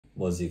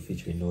Mozzik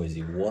featuring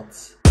Noizy.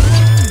 What?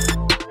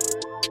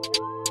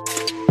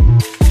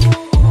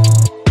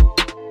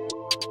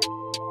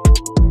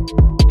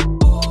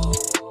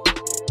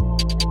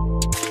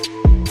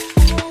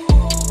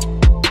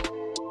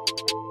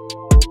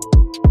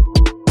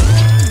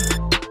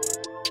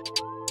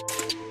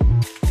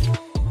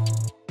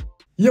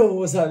 Yo,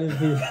 what's happening,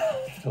 people?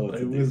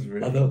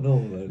 I don't know,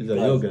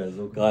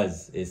 man.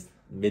 Guys, it's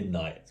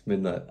midnight. It's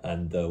midnight.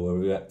 And we're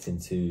reacting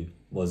to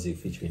Mozzik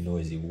featuring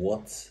Noizy.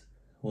 What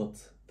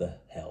the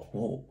hell?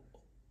 Whoa.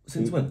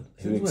 Since when?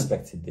 Who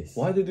expected this?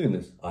 Why are they doing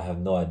this? I have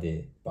no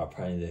idea, but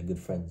apparently they're good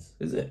friends.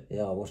 Is it?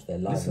 Yeah, I watched their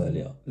live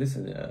earlier.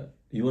 Listen,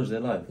 you watched their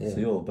live, so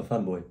you're a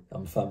fanboy.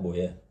 I'm a fanboy,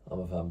 yeah.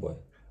 I'm a fanboy.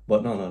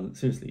 But no,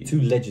 seriously.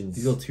 Two legends.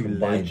 These are two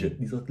legends.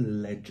 These are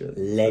legends.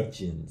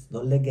 Legends.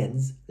 Not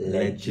legends.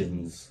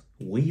 Legends.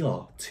 We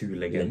are two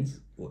legends.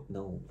 What?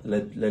 No.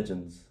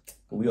 Legends.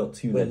 We are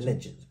two We're legends.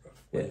 legends, bro.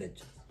 We're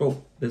legends.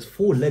 Bro, there's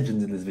 4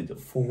 legends in this video.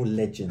 4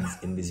 legends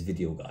in this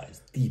video,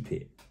 guys. Deep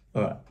it.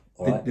 Alright.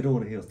 They don't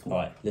want to hear us talk.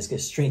 Alright, let's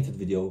get straight into the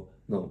video.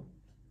 No.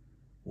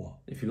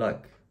 What? If you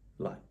like.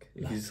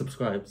 If you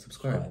subscribe.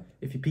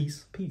 If you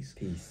peace.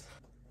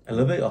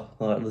 Elevator.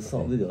 Alright, let's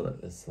start the video then.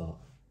 Let's start.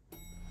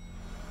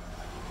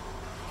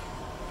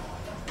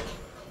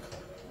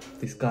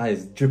 This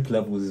guy's drip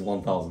levels is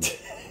 1000.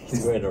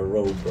 He's wearing a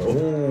robe, bro.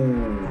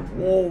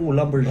 Whoa,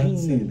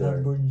 Lamborghini there.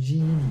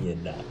 Lamborghini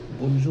and that.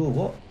 Bonjour,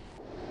 what?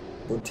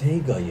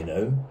 Bottega, you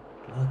know.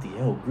 Bloody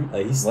hell, group.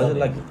 He's Why is stunning. it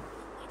like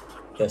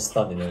They're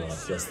stunning,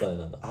 they're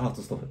stunning. I have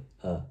to stop it.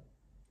 Huh?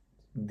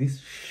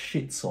 This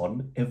shits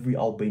on every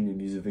Albanian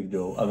music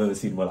video I've ever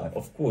seen in my life.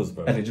 Of course,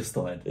 bro. And it just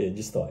started. Yeah, it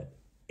just started.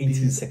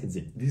 18 seconds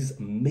in. This is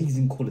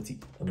amazing quality.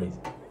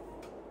 Amazing.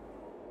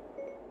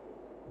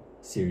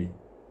 Siri.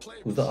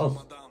 Was that us?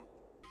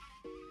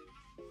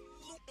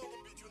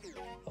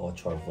 I'll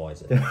try to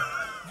voice it.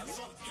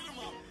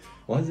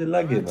 Why is it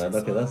lagging, man?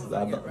 Okay, I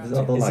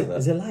don't like that.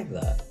 Is it like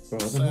that? Bro,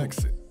 I don't know.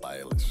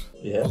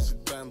 Yeah.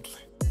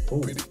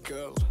 Oh.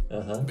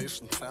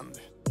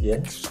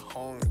 Yeah.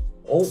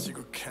 Oh.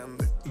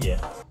 Yeah.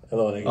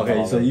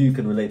 Okay, so you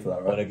can relate to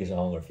that, right? Like it's a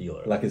hunger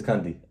feeler. Like it's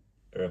candy.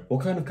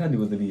 What kind of candy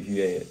would it be if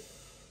you ate it?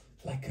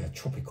 Like a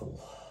tropical.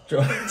 I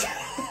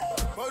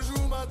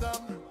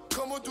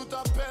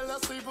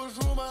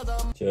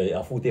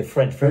thought they're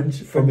French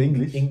from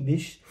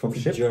English from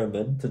to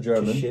German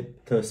to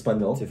ship to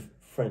Spanish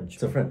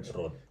to French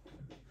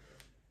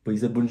But he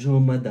said bonjour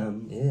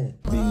madame. Yeah.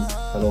 Means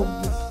hello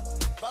miss.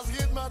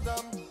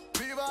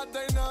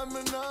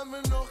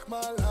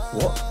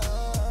 What?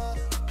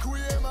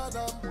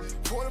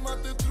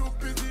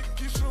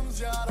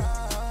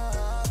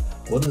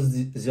 What does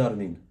zjar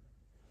mean?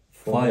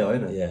 Fire,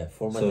 innit? Yeah,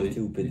 format so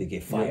they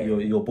get fire.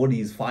 Your body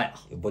is fire.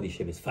 Your body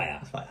shape is fire.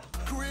 It's fire.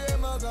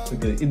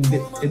 Okay,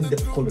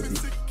 in-depth quality.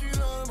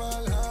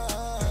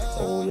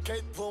 Oh, yeah.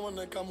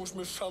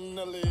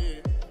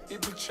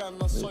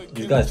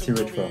 This guy's too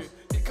rich for us.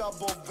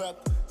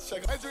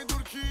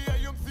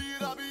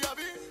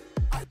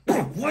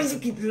 Why does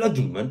it keep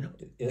lagging, man?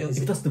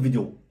 If that's the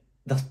video,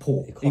 that's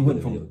poor. It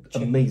went from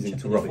amazing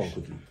to rubbish.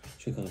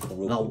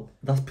 Now,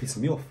 that's pissing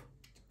me off.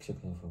 Check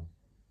on the phone.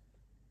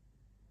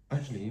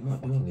 Actually, you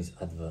might be on these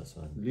adverts,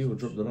 man. Leo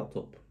dropped the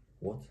laptop.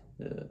 What?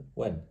 Yeah.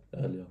 When?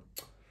 Earlier.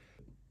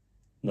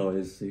 No, it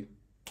is, see.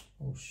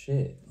 Oh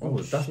shit. Oh,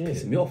 that's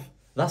pissing me off.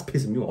 That's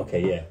pissing me off.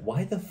 Okay, yeah.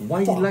 Why the fuck? Why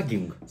are you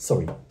lagging?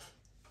 Sorry.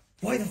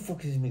 Why the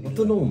fuck is he making I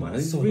don't know, man.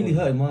 It's so really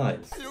hurting my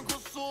eyes.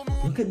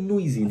 Look at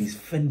Noizy in his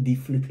Fendi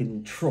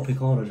flipping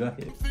Tropicana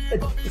jacket.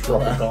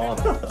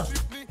 Tropicana.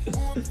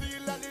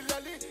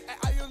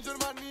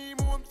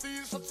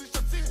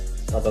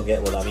 I don't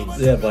get what that means.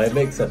 Yeah, but it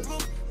makes sense.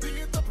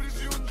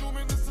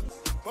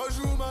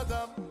 Bonjour,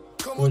 madame.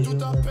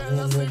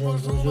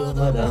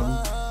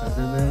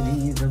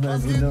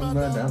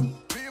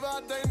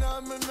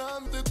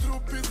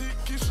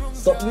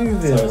 Stop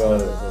moving, bro.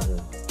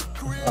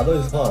 I know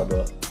it's hard,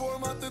 but...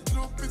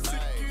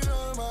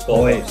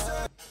 Oh,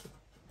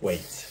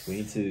 wait. We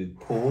need to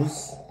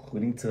pause. We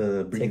need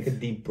to breathe. Take a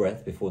deep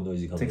breath before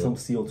Noizy comes. Take some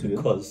CO2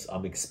 because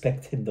I'm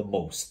expecting the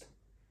most.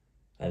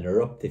 And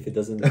erupt if it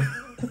doesn't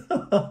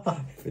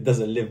if it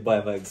doesn't live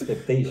by my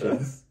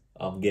expectations,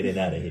 I'm getting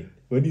out of here.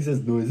 When he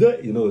says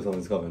Noizy, you know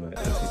something's coming, right?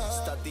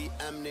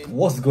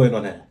 What's going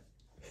on here?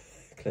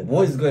 Clint,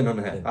 what is going on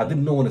here? I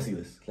didn't want to see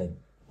this. Clint,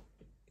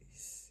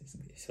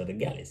 it's for the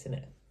galleys, isn't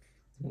it?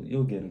 Well,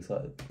 you're getting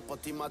excited.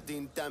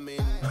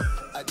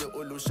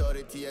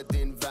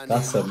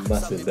 That's a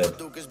massive bed.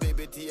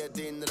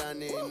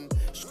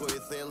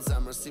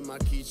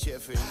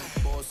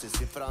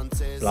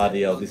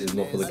 Bloody hell, this is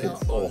not for the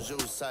kids. Oh.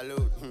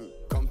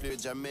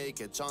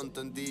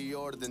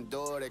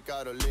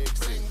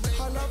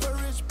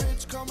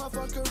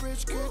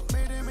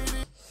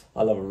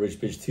 I love a rich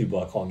bitch too,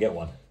 but I can't get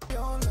one.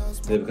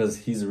 Yeah, because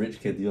he's a rich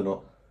kid, you're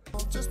not.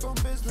 There's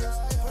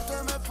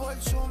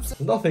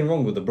nothing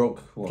wrong with the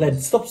broke ones. Glenn,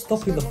 stop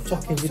stopping the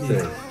fucking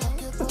video.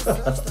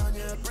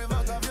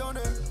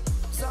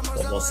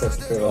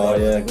 Oh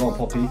yeah, go on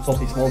Poppy,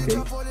 Poppy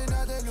smoking.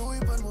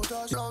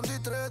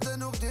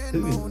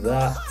 Who is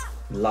that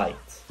light?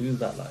 Who's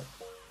that light?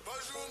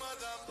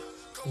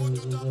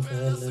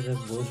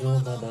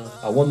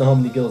 I wonder how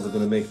many girls are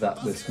going to make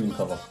that the screen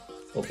cover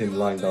of him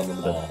lying down on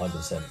the bed. Oh,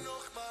 100%.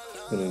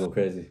 It's going to go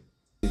crazy.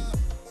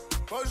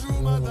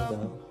 Bonjour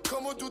madame,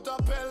 comment tout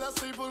appelle là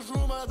c'est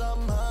bonjour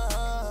madame.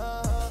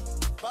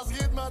 Parce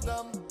que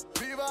madame,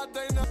 viva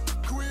deina,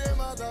 couille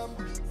madame.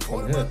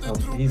 I'm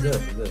here, he's there,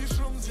 he's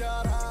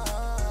there.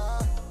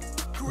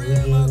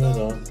 Couille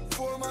madame,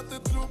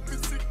 formate troupe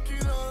ici qui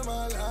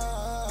normal.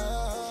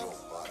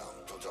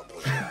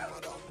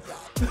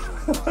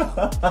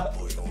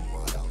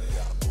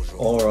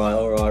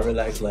 Alright,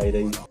 relax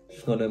lady.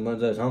 She's got them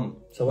man's hum.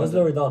 So where's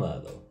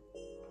Loredana though?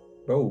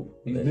 Bro,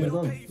 he's moved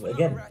on.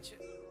 Again,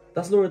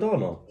 That's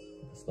Loredana.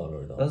 it's not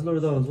Loredana. That's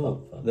Loredana as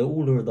well. Fam. They're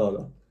all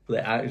Loredana.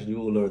 They're actually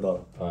all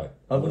Loredana. Alright,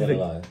 How I'm do not you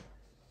gonna think?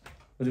 lie.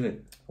 What do you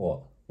think? What?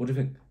 What do you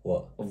think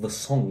What? of the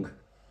song?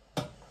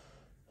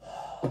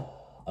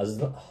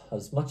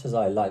 As much as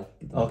I like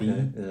the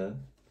beat, yeah.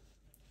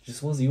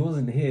 He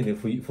wasn't here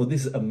for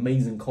this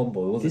amazing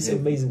combo. He wasn't this here.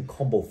 amazing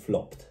combo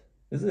flopped.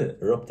 Is it?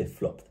 Eruptive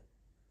flopped.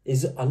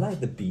 I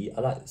like the beat,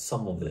 I like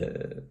some of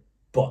it,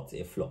 but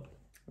it flopped.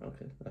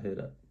 Okay, I hear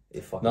that.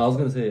 It fucking No, I was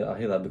gonna say I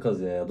hear that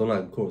because I don't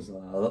like the chorus.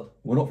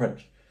 We're not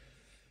French.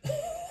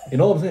 You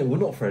know what I'm saying? We're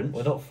not French.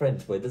 We're not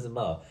French, but it doesn't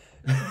matter.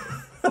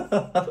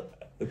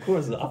 The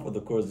chorus, I thought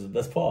the chorus is the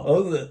best part.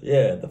 Oh, is it?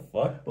 Yeah, the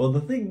fuck? Well, the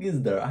thing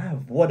is, I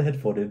have one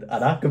headphone in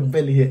and I can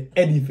barely hear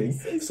anything.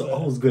 So I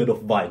was going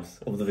off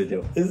vibes of the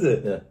video. Is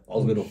it? Yeah, I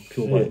was going off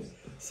pure Shit. vibes.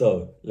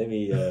 So, let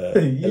me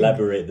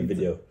elaborate the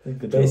video.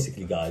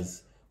 Basically,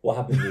 guys, what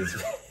happened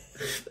is...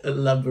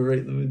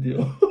 Elaborate the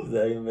video. Does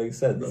that even make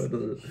sense? No, it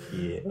doesn't.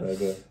 Yeah.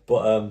 Okay.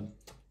 But,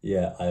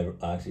 yeah, I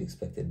actually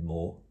expected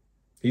more.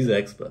 He's an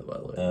expert, by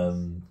the way.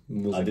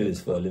 I do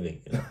this for a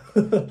living, you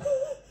know.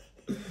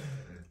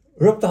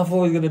 Rupt, I thought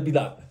it was going to be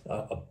like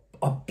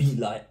a beat,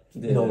 like,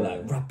 you know,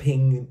 like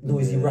rapping,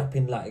 noisy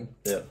rapping, like...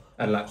 Yeah,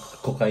 and like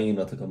cocaine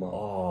to come out.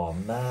 Oh,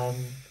 man.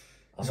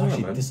 I'm alright,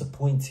 actually man.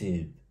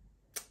 disappointed.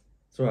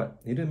 It's alright.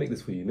 He didn't make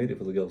this for you. He made it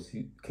for the girls.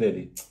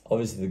 Clearly.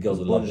 Obviously, the girls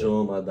will love it.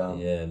 Bonjour, madame.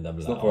 Yeah, and they'll be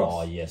It's like, not for us.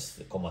 oh,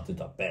 yes, comment tu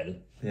t'appelles?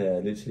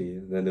 Yeah, literally.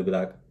 Then they'll be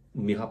like,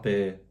 mi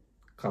happy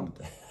camp.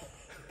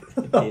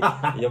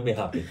 You'll be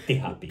happy. Be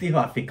happy. Be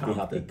happy Be camp.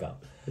 happy,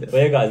 camp. But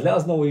yeah, guys, let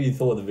us know what you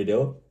thought of the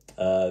video.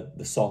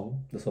 The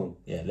song. The song.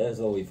 Yeah, let us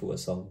know what you thought of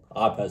the song.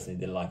 I personally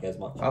didn't like it as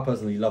much. I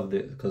personally loved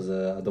it because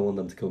I don't want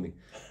them to kill me.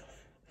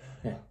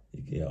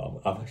 Yeah,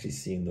 I'm actually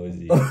seeing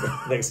Noizy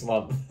next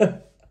month.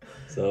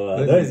 So,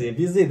 Noizy, if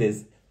you see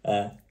this,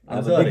 I'm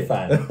a big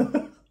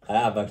fan. I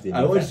am actually a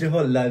big I watched fan. your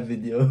whole live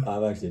video.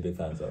 I'm actually a big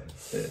fan, so.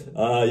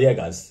 Yeah,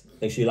 guys,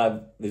 make sure you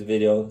like this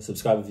video,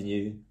 subscribe if you're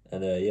new,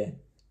 and yeah.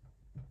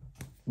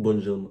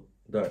 Bonjour.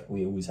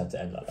 We always have to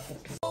end like that.